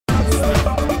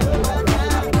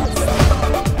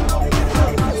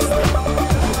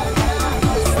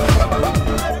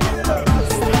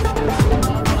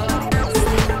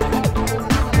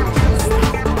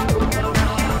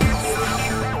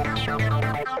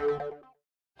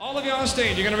All of you on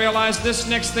stage, you're going to realize this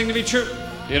next thing to be true.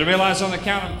 You're going to realize on the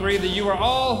count of 3 that you are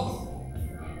all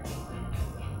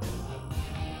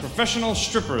professional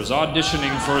strippers auditioning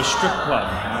for a strip club.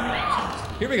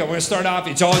 Here we go. We're going to start off.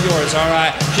 It's all yours. All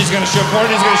right. She's going to show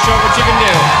Courtney's going to show what you can do.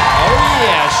 Oh,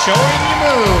 yeah. Showing your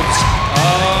moves.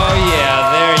 Oh, yeah.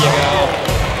 There you go.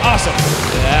 Awesome.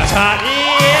 That's hot.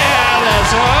 Yeah. That's,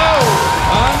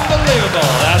 unbelievable.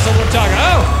 That's what we're talking.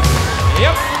 Oh,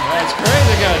 yep. That's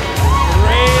crazy good.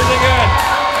 Crazy good.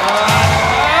 Oh,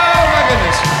 my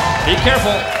goodness. Be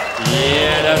careful.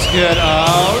 Yeah, that's good.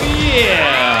 Oh,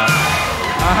 yeah.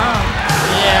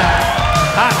 Yeah.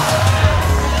 Hot.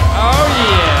 Oh,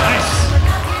 yeah. Nice.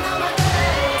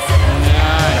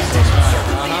 Nice. That's right.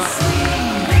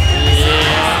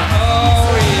 Yeah.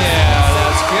 Oh, yeah.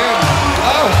 That's good.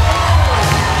 Oh.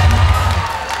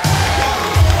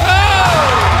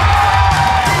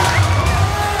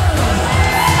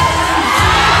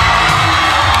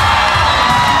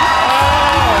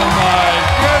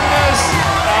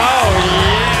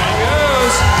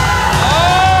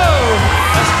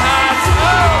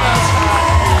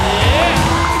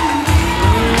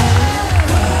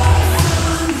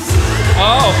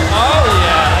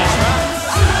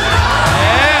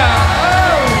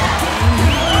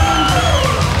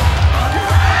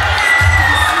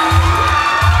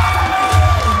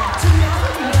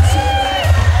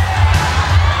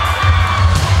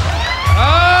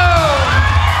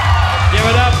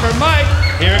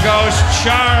 Here goes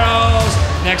Charles.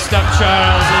 Next up,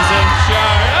 Charles is in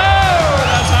charge. Oh,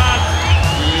 that's hot.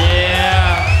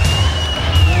 Yeah.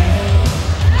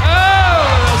 Oh,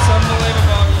 that's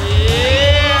unbelievable.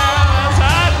 Yeah, that's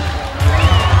hot.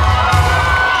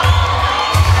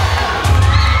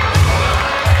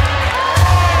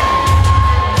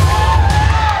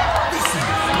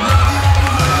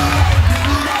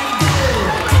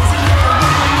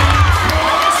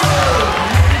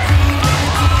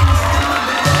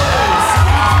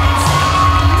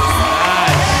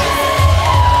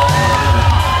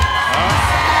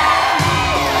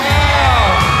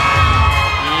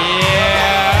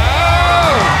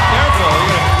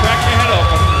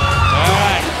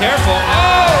 Careful. Oh,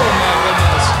 my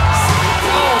goodness.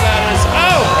 Oh, that is,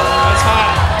 that's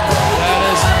hot. That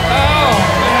is, oh,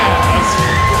 man. That's,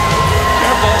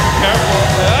 careful, careful.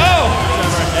 Oh,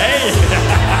 hey.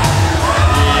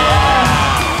 Yeah.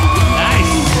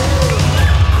 Nice.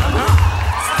 Oh,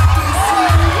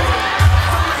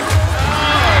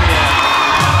 yeah.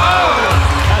 Oh,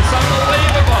 that's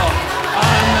unbelievable.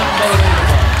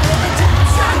 Unbelievable.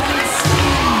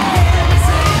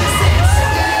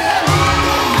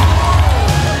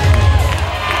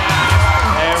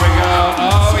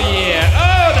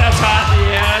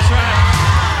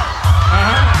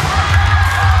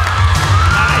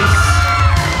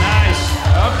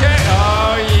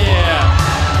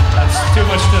 Too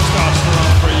much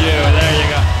testosterone for you. There you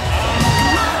go.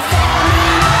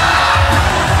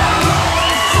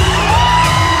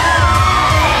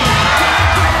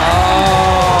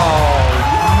 Oh,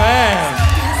 man.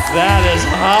 That is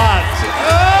hot.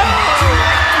 Oh.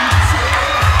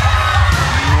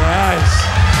 Nice.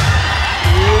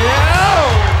 Yeah.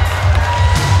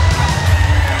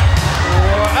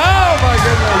 Oh, my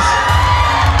goodness.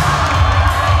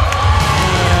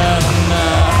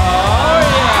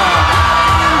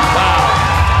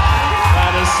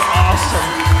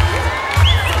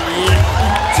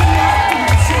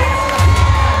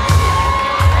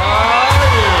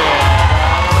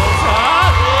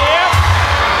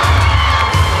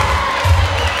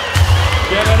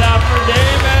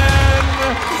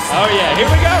 Oh yeah, here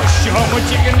we go. Show them what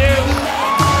you can do.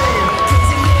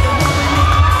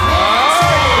 Oh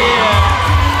yeah.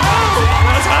 Oh,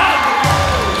 that's hot.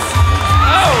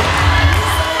 Oh.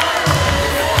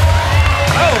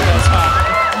 Oh, that's hot.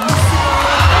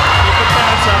 Keep your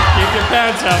pants up. Keep your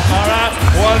pants up. All right.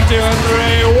 1, 2, and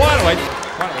 3. 1. Wait.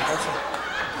 That's it.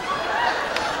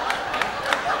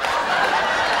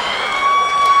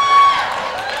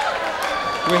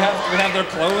 Do we have their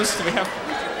clothes? Do we have?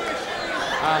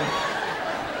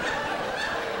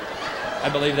 I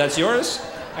believe that's yours,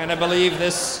 and I believe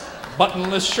this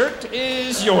buttonless shirt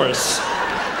is yours.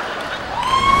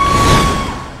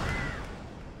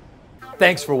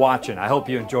 Thanks for watching. I hope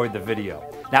you enjoyed the video.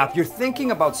 Now, if you're thinking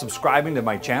about subscribing to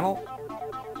my channel,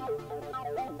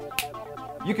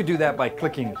 you could do that by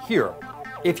clicking here.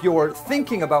 If you're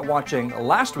thinking about watching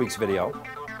last week's video,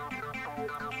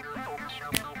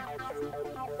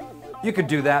 you could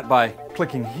do that by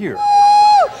clicking here.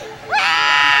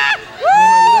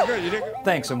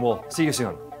 Thanks, and we'll see you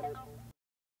soon.